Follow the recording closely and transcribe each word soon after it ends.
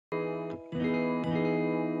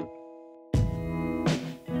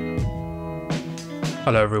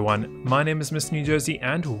Hello everyone, my name is MrNJersey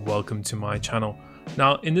and welcome to my channel.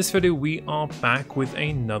 Now in this video we are back with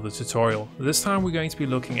another tutorial. This time we're going to be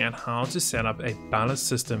looking at how to set up a ballast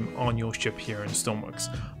system on your ship here in Stormworks.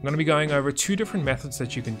 I'm going to be going over two different methods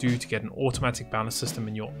that you can do to get an automatic ballast system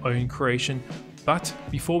in your own creation. But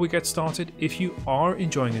before we get started, if you are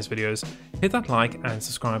enjoying these videos, hit that like and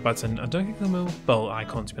subscribe button and don't click the little bell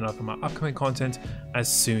icon to be notified of my upcoming content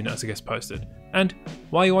as soon as it gets posted. And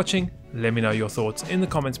while you're watching, let me know your thoughts in the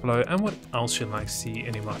comments below and what else you'd like to see in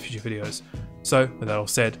any of my future videos. So with that all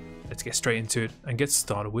said, let's get straight into it and get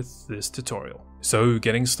started with this tutorial. So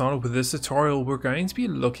getting started with this tutorial, we're going to be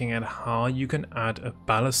looking at how you can add a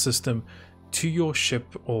ballast system to your ship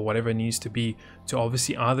or whatever it needs to be to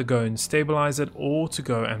obviously either go and stabilize it or to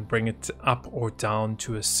go and bring it up or down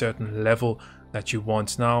to a certain level that you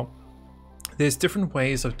want. Now, there's different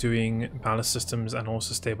ways of doing ballast systems and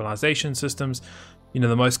also stabilization systems. You know,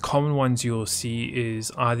 the most common ones you'll see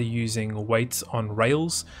is either using weights on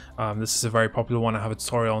rails. This is a very popular one. I have a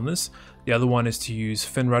tutorial on this. The other one is to use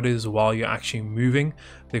fin rudders while you're actually moving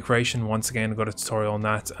the creation. Once again, I've got a tutorial on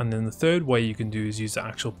that. And then the third way you can do is use the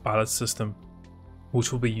actual ballast system,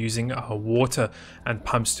 which will be using water and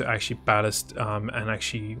pumps to actually ballast and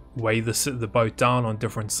actually weigh the boat down on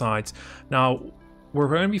different sides. Now, we're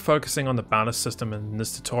going to be focusing on the ballast system in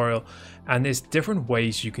this tutorial, and there's different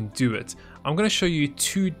ways you can do it. I'm going to show you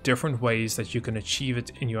two different ways that you can achieve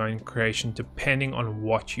it in your own creation depending on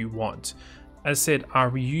what you want. As I said, I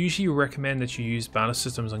usually recommend that you use ballast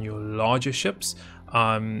systems on your larger ships.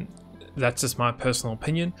 That's just my personal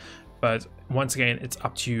opinion, but once again, it's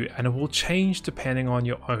up to you, and it will change depending on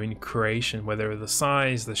your own creation, whether the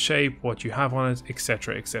size, the shape, what you have on it,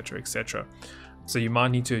 etc, etc, etc. So you might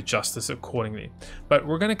need to adjust this accordingly. But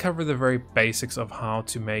we're going to cover the very basics of how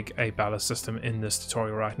to make a ballast system in this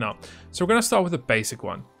tutorial right now. So we're going to start with the basic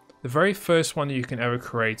one. The very first one that you can ever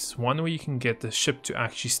create is one where you can get the ship to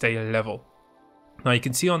actually stay level. Now you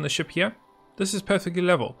can see on the ship here, this is perfectly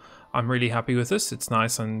level. I'm really happy with this. It's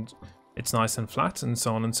nice and flat and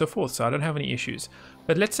so on and so forth, so I don't have any issues.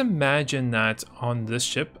 But let's imagine that on this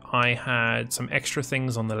ship I had some extra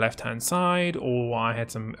things on the left hand side, or I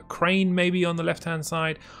had some crane maybe on the left hand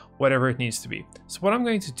side, whatever it needs to be. So what I'm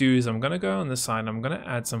going to do is I'm going to go on this side and I'm going to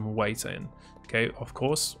add some weight in. Okay, of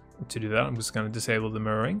course, to do that I'm just going to disable the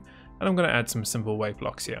mirroring and I'm going to add some simple weight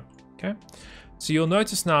blocks here. Okay, so you'll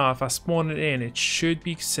notice now if I spawn it in, it should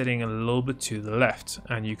be sitting a little bit to the left,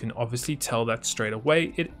 and you can obviously tell that straight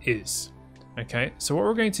away it is. Okay, so what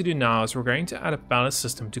we're going to do now is we're going to add a ballast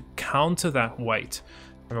system to counter that weight,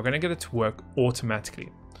 and we're going to get it to work automatically.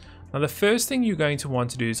 Now the first thing you're going to want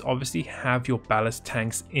to do is obviously have your ballast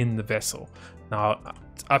tanks in the vessel. Now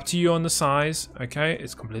it's up to you on the size, okay,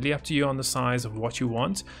 it's completely up to you on the size of what you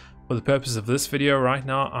want. For the purpose of this video right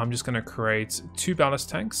now, I'm just going to create two ballast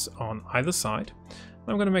tanks on either side.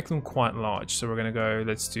 I'm going to make them quite large, so we're going to go,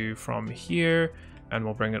 let's do from here, and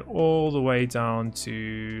we'll bring it all the way down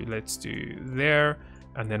to, let's do there,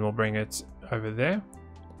 and then we'll bring it over there.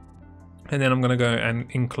 And then I'm going to go and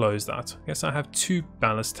enclose that. Yes, I have two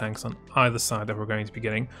ballast tanks on either side that we're going to be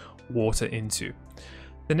getting water into.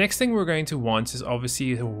 The next thing we're going to want is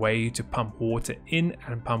obviously a way to pump water in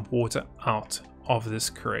and pump water out of this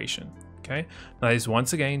creation. Okay, now there's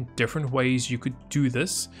once again different ways you could do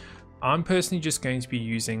this. I'm personally just going to be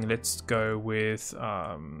using, let's go with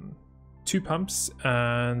two pumps,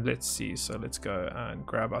 and let's see, so let's go and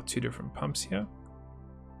grab our two different pumps here.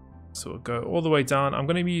 So we'll go all the way down. I'm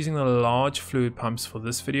going to be using the large fluid pumps for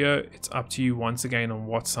this video. It's up to you once again on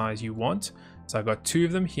what size you want. So I've got two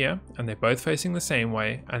of them here and they're both facing the same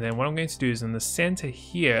way, and then what I'm going to do is in the center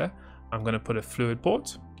here I'm going to put a fluid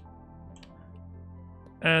port,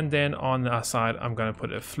 and then on the side I'm going to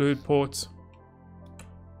put a fluid port.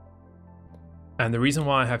 And the reason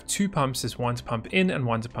why I have two pumps is one to pump in and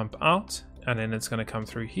one to pump out, and then it's going to come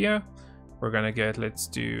through here. We're going to get, let's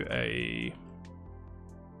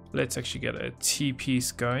actually get a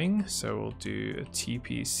T-piece going. So we'll do a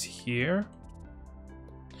T-piece here,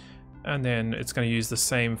 and then it's going to use the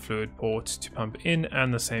same fluid port to pump in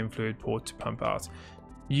and the same fluid port to pump out.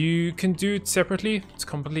 You can do it separately, it's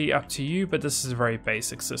completely up to you, but this is a very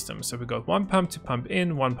basic system. So we've got one pump to pump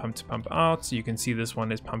in, one pump to pump out. So you can see this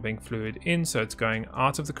one is pumping fluid in, so it's going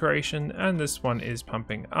out of the creation, and this one is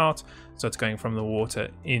pumping out, so it's going from the water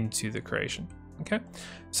into the creation. Okay,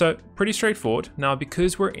 so pretty straightforward. Now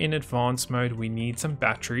because we're in advanced mode, we need some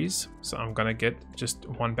batteries, so I'm gonna get just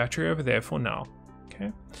one battery over there for now.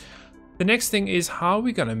 Okay, the next thing is how are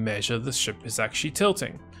we gonna measure the ship is actually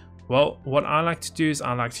tilting? Well, what I like to do is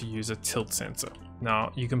I like to use a tilt sensor.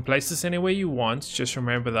 Now you can place this anywhere you want. Just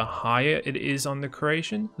remember, the higher it is on the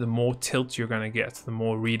creation, the more tilt you're going to get, the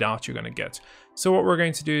more readout you're going to get. So what we're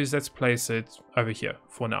going to do is let's place it over here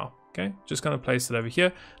for now. Okay, just going to place it over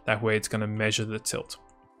here. That way it's going to measure the tilt.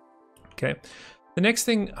 Okay, the next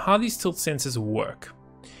thing, how these tilt sensors work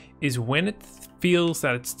is when it feels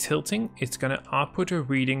that it's tilting, it's going to output a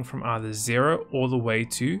reading from either 0 all the way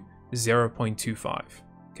to 0.25.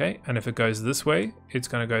 Okay, and if it goes this way, it's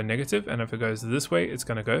going to go negative, and if it goes this way, it's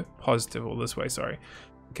going to go positive, or this way, sorry.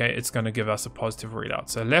 Okay, it's going to give us a positive readout.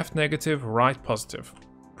 So left negative, right positive.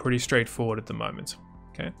 Pretty straightforward at the moment.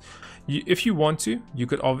 Okay, if you want to, you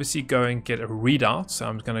could obviously go and get a readout. So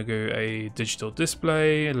I'm going to go a digital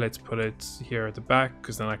display. Let's put it here at the back,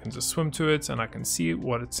 because then I can just swim to it and I can see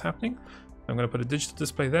what it's happening. I'm going to put a digital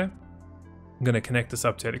display there. I'm going to connect this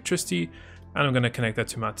up to electricity, and I'm going to connect that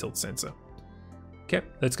to my tilt sensor. Okay,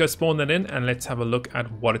 let's go spawn that in and let's have a look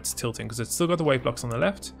at what it's tilting, because it's still got the weight blocks on the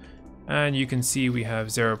left. And you can see we have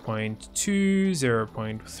 0.2,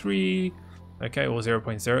 0.3, okay, or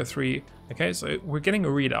 0.03. Okay, so we're getting a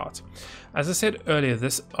readout. As I said earlier,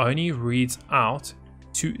 this only reads out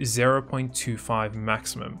to 0.25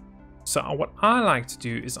 maximum. So what I like to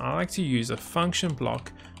do is I like to use a function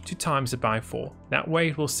block to times it by 4. That way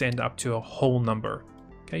it will send up to a whole number.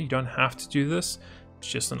 Okay, you don't have to do this, it's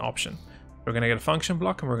just an option. We're going to get a function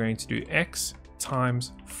block and we're going to do x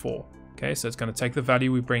times 4. Okay, so it's going to take the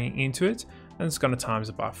value we're bringing into it and it's going to times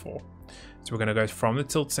it by 4. So we're going to go from the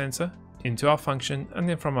tilt sensor into our function, and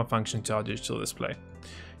then from our function to our digital display.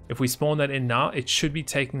 If we spawn that in now, it should be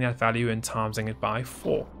taking that value and timesing it by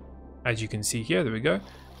 4. As you can see here, there we go,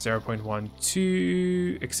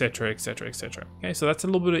 0.12, etc, etc, etc. Okay, so that's a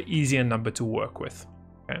little bit of easier number to work with.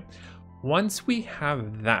 Okay, once we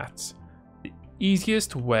have that, the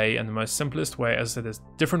easiest way and the most simplest way, as I said, there's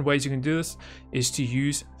different ways you can do this, is to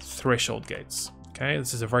use threshold gates. Okay,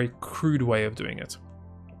 this is a very crude way of doing it.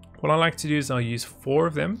 What I like to do is I'll use 4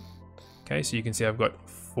 of them. Okay, so you can see I've got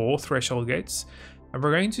 4 threshold gates, and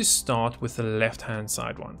we're going to start with the left hand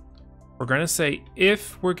side one. We're going to say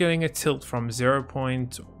if we're getting a tilt from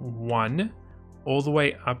 0.1 all the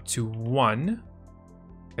way up to 1.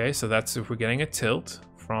 Okay, so that's if we're getting a tilt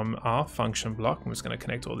from our function block. I'm just going to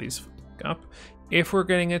connect all these up. If we're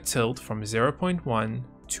getting a tilt from 0.1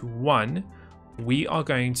 to 1, we are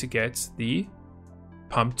going to get the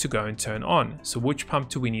pump to go and turn on. So which pump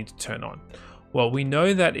do we need to turn on? Well, we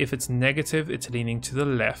know that if it's negative, it's leaning to the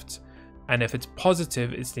left, and if it's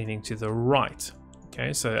positive, it's leaning to the right.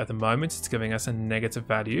 Okay, so at the moment, it's giving us a negative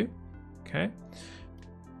value. Okay,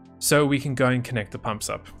 so we can go and connect the pumps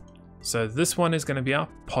up. So this one is going to be our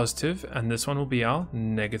positive, and this one will be our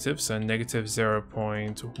negative. So negative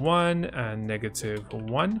 0.1 and negative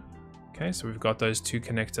 1. Okay, so we've got those two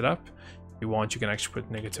connected up. If you want, you can actually put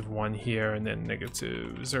negative 1 here and then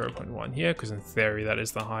negative 0.1 here, because in theory, that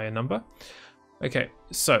is the higher number. Okay,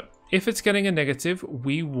 so if it's getting a negative,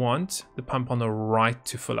 we want the pump on the right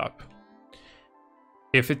to fill up.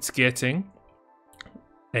 If it's getting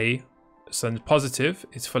a positive,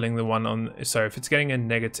 it's filling the one on, so if it's getting a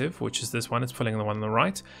negative, which is this one, it's filling the one on the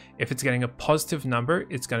right. If it's getting a positive number,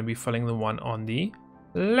 it's going to be filling the one on the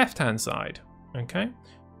left-hand side. Okay,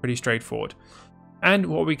 pretty straightforward. And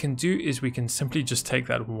what we can do is we can simply just take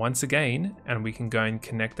that once again, and we can go and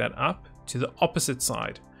connect that up to the opposite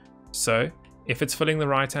side. So if it's filling the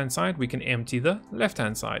right-hand side, we can empty the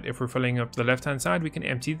left-hand side. If we're filling up the left-hand side, we can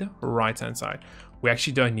empty the right-hand side. We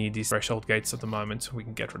actually don't need these threshold gates at the moment, so we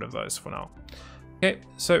can get rid of those for now. Okay,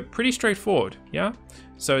 so pretty straightforward, yeah?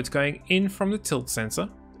 So it's going in from the tilt sensor,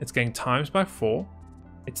 it's getting times by 4,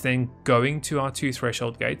 it's then going to our 2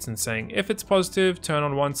 threshold gates and saying if it's positive, turn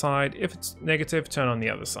on one side, if it's negative, turn on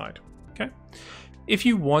the other side, okay? If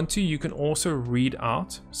you want to, you can also read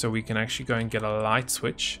out, so we can actually go and get a light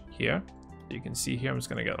switch here. You can see here, I'm just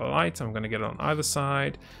going to get a light. I'm going to get it on either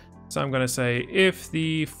side. So I'm going to say if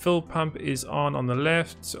the fill pump is on the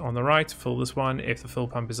left, on the right, fill this one. If the fill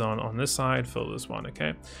pump is on this side, fill this one.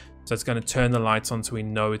 Okay. So it's going to turn the lights on so we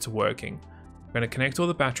know it's working. I'm going to connect all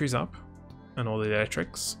the batteries up and all the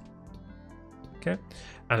electrics. Okay.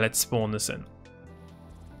 And let's spawn this in.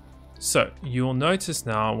 So you'll notice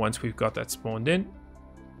now, once we've got that spawned in,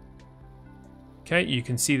 okay, you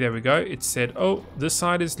can see there we go. It said, oh, this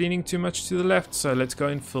side is leaning too much to the left, so let's go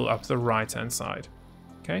and fill up the right-hand side.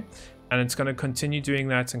 Okay, and it's going to continue doing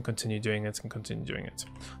that and continue doing it and continue doing it.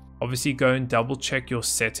 Obviously, go and double check your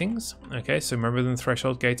settings. Okay, so remember in the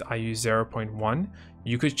threshold gate, I use 0.1.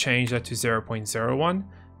 You could change that to 0.01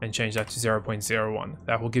 and change that to 0.01.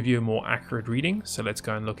 That will give you a more accurate reading. So let's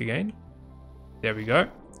go and look again. There we go.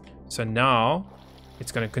 So now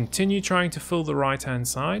it's going to continue trying to fill the right-hand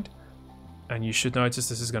side. And you should notice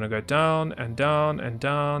this is going to go down and down and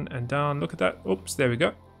down and down. Look at that. Oops, there we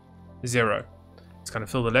go. 0. It's going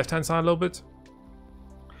to fill the left-hand side a little bit.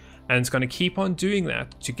 And it's going to keep on doing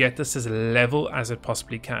that to get this as level as it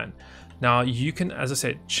possibly can. Now you can, as I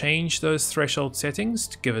said, change those threshold settings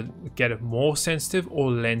to get it more sensitive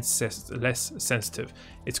or less sensitive.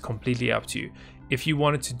 It's completely up to you. If you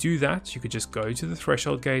wanted to do that, you could just go to the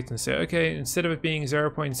threshold gate and say, okay, instead of it being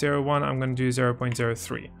 0.01, I'm going to do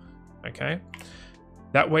 0.03. Okay.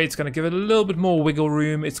 That way it's going to give it a little bit more wiggle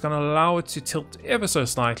room. It's going to allow it to tilt ever so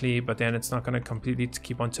slightly, but then it's not going to completely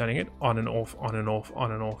keep on turning it on and off, on and off,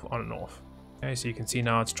 on and off, on and off. Okay, so you can see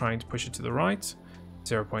now it's trying to push it to the right.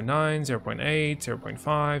 0.9, 0.8, 0.5,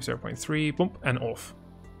 0.3, boom, and off.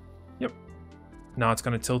 Yep. Now it's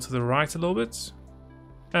going to tilt to the right a little bit,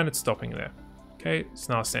 and it's stopping there. Okay, it's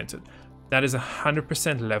now centered. That is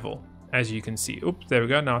 100% level, as you can see. Oops, there we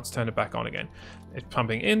go. Now it's turned it back on again. It's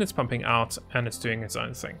pumping in, it's pumping out, and it's doing its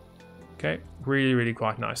own thing. Okay, really, really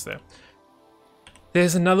quite nice there.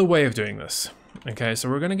 There's another way of doing this. Okay, so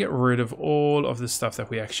we're going to get rid of all of the stuff that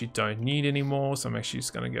we actually don't need anymore. So I'm actually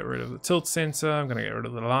just going to get rid of the tilt sensor. I'm going to get rid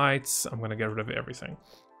of the lights. I'm going to get rid of everything.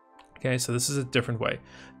 Okay, so this is a different way.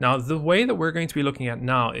 Now, the way that we're going to be looking at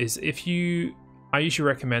now is I usually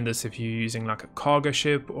recommend this if you're using like a cargo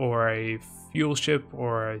ship or a fuel ship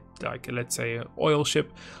or let's say an oil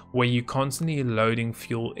ship where you're constantly loading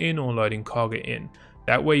fuel in or loading cargo in.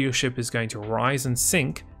 That way your ship is going to rise and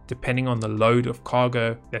sink depending on the load of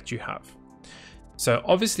cargo that you have. So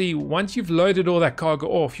obviously once you've loaded all that cargo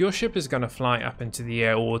off, your ship is going to fly up into the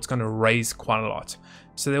air, or it's going to raise quite a lot.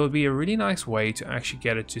 So there will be a really nice way to actually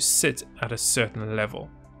get it to sit at a certain level.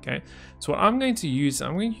 Okay, so what I'm going to use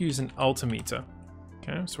an altimeter.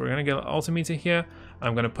 Okay, so we're going to get an altimeter here.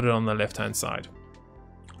 I'm going to put it on the left hand side.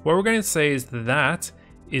 What we're going to say is that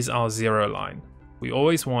is our 0 line. We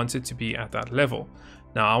always want it to be at that level.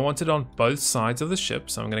 Now I want it on both sides of the ship,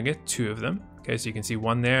 so I'm going to get 2 of them. Okay, so you can see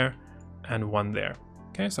one there and one there.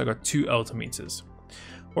 Okay, so I got 2 altimeters.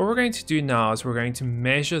 What we're going to do now is we're going to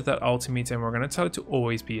measure that altimeter and we're going to tell it to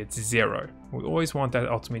always be at 0. We always want that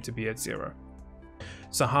altimeter to be at 0.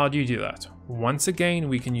 So how do you do that? Once again,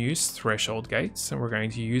 we can use threshold gates, and we're going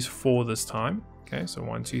to use 4 this time. Okay, so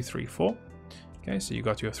 1, 2, 3, 4. Okay, so you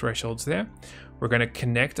got your thresholds there. We're going to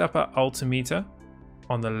connect up our altimeter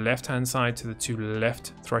on the left hand side to the 2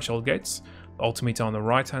 left threshold gates, the altimeter on the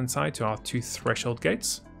right hand side to our 2 threshold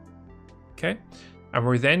gates. Okay, and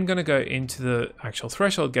we're then going to go into the actual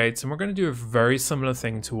threshold gates, and we're going to do a very similar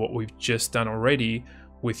thing to what we've just done already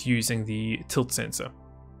with using the tilt sensor.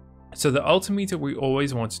 So the altimeter, we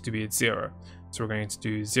always want it to be at 0. So we're going to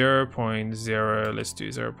do 0.0, let's do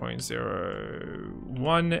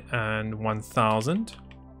 0.01 and 1000.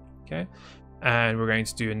 Okay, and we're going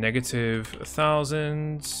to do a negative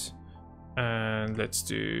 1000, and let's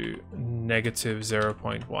do negative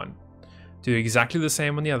 0.1. Do exactly the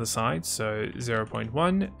same on the other side. So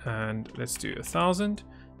 0.1, and let's do 1000,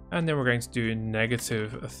 and then we're going to do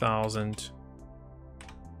negative 1000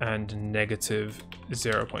 and negative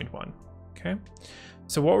 0.1. Okay,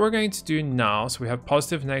 so what we're going to do now, so we have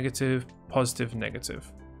positive, negative, positive,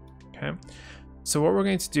 negative. Okay, so what we're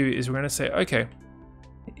going to do is we're going to say, okay,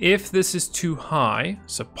 if this is too high,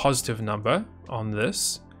 so positive number on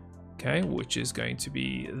this, okay, which is going to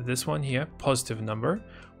be this one here, positive number,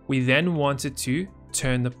 we then want it to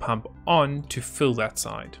turn the pump on to fill that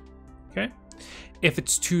side. Okay, if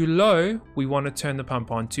it's too low, we want to turn the pump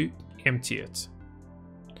on to empty it.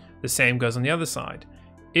 The same goes on the other side.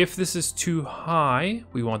 If this is too high,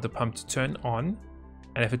 we want the pump to turn on,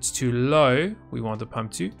 and if it's too low, we want the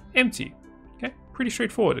pump to empty. Okay, pretty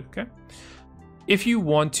straightforward. Okay, if you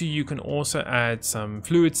want to, you can also add some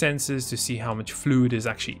fluid sensors to see how much fluid is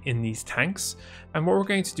actually in these tanks. And what we're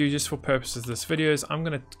going to do, just for purposes of this video, is I'm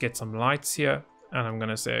going to get some lights here, and I'm going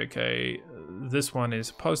to say, okay, this one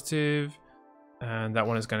is positive, and that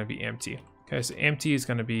one is going to be empty. Okay, so empty is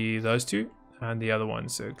going to be those 2. And the other one,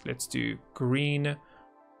 so let's do green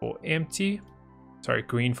for empty, sorry,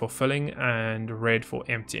 green for filling and red for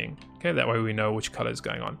emptying. Okay, that way we know which color is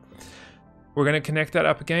going on. We're going to connect that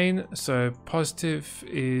up again. So positive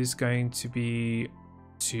is going to be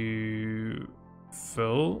to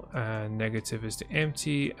fill, and negative is to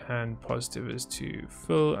empty, and positive is to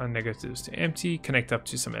fill, and negative is to empty. Connect up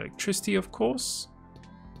to some electricity, of course.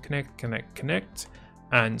 Connect, connect, connect,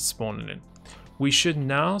 and spawn it in. We should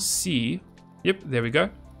now see. Yep, there we go.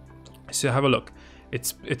 So have a look.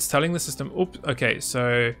 It's telling the system, oops, okay,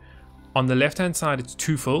 so on the left hand side it's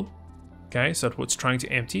too full. Okay, so it's trying to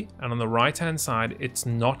empty, and on the right hand side it's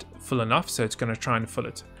not full enough, so it's going to try and fill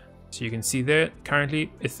it. So you can see there,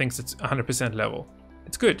 currently it thinks it's 100% level.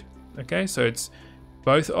 It's good. Okay, so it's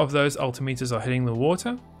both of those altimeters are hitting the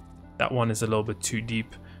water. That one is a little bit too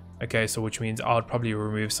deep. Okay, so which means I'll probably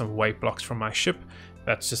remove some weight blocks from my ship.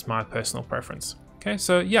 That's just my personal preference. Okay,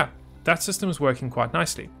 so yeah, that system is working quite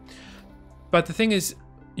nicely. But the thing is,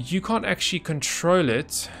 you can't actually control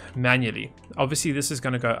it manually. Obviously, this is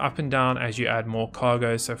going to go up and down as you add more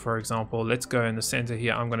cargo. So for example, let's go in the center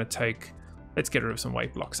here. I'm going to let's get rid of some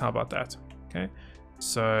weight blocks. How about that? Okay,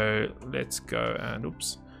 so let's go and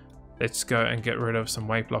let's go and get rid of some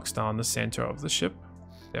weight blocks down the center of the ship.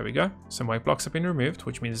 There we go. Some weight blocks have been removed,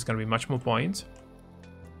 which means it's going to be much more buoyant.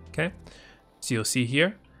 Okay, so you'll see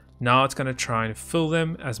here, now it's going to try and fill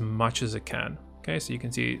them as much as it can. Okay, so you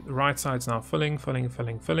can see the right side's now filling,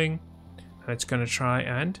 and it's going to try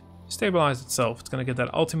and stabilize itself. It's going to get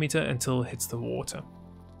that altimeter until it hits the water.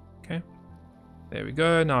 Okay, there we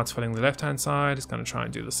go. Now it's filling the left-hand side. It's going to try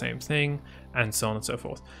and do the same thing, and so on and so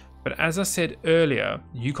forth. But as I said earlier,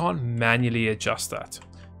 you can't manually adjust that.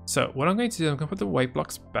 So what I'm going to do, I'm going to put the weight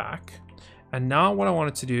blocks back. And now what I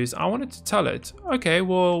wanted to do is I wanted to tell it, okay,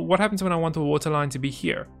 well, what happens when I want the water line to be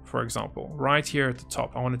here, for example, right here at the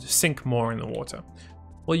top? I wanted to sink more in the water.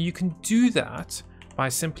 Well, you can do that by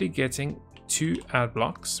simply getting 2 add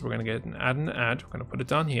blocks. We're going to get an add and an add. We're going to put it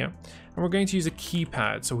down here. And we're going to use a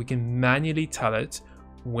keypad so we can manually tell it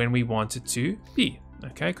when we want it to be.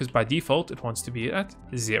 Okay, because by default, it wants to be at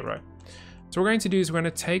 0. So what we're going to do is we're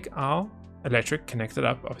going to take our electric, connect it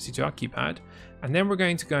up obviously to our keypad, and then we're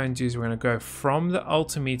going to go and do is we're going to go from the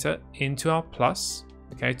altimeter into our plus,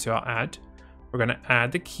 okay, to our add. We're going to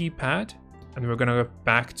add the keypad, and we're going to go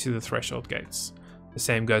back to the threshold gates. The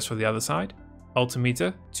same goes for the other side.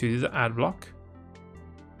 Altimeter to the add block,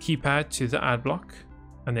 keypad to the add block,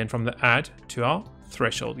 and then from the add to our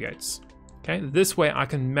threshold gates. Okay, this way I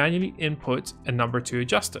can manually input a number to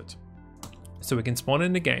adjust it. So we can spawn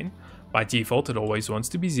in again. By default, it always wants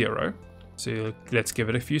to be 0. So let's give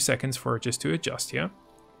it a few seconds for it just to adjust here.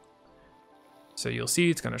 So you'll see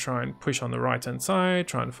it's going to try and push on the right hand side,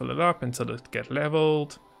 try and fill it up until it gets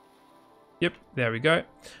leveled. Yep, there we go.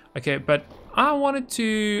 Okay, but I wanted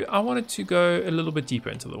to go a little bit deeper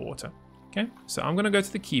into the water. Okay, so I'm going to go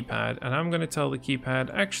to the keypad and I'm going to tell the keypad,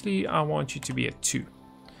 actually, I want you to be at 2.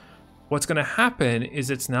 What's going to happen is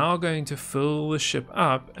it's now going to fill the ship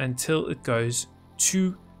up until it goes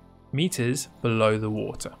 2 meters below the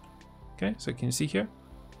water. Okay, so can you see here?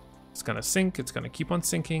 It's going to sink, it's going to keep on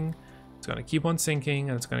sinking, it's going to keep on sinking,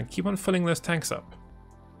 and it's going to keep on filling those tanks up.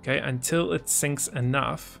 Okay, until it sinks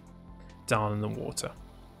enough down in the water.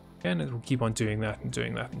 Okay, and it will keep on doing that and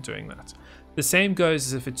doing that and doing that. The same goes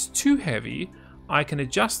as if it's too heavy, I can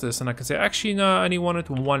adjust this and I can say, actually, no, I only want it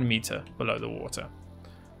 1 meter below the water.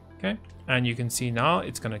 Okay, and you can see now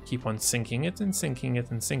it's going to keep on sinking it and sinking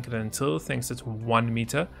it and sinking it until it thinks it's 1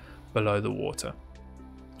 meter below the water.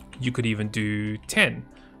 You could even do 10.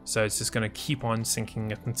 So it's just going to keep on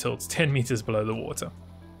sinking it until it's 10 meters below the water.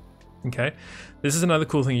 Okay, this is another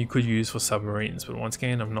cool thing you could use for submarines, but once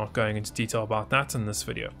again, I'm not going into detail about that in this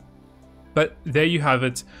video. But there you have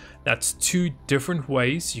it. That's 2 different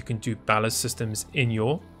ways you can do ballast systems in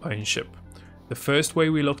your own ship. The first way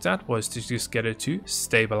we looked at was to just get it to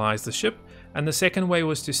stabilize the ship, and the second way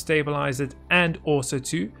was to stabilize it and also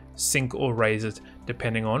to sink or raise it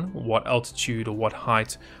depending on what altitude or what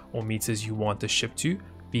height or meters you want the ship to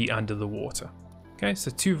be under the water. Okay,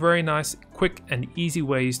 so 2 very nice, quick and easy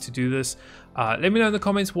ways to do this. Let me know in the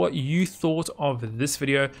comments what you thought of this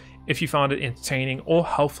video, if you found it entertaining or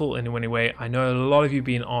helpful in any way. I know a lot of you have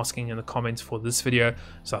been asking in the comments for this video,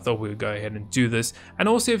 so I thought we would go ahead and do this. And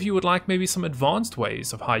also if you would like maybe some advanced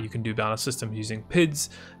ways of how you can do ballast systems using PIDs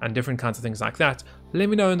and different kinds of things like that, let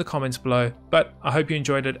me know in the comments below. But I hope you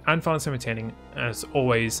enjoyed it and found it entertaining as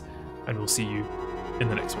always, and we'll see you in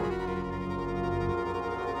the next one.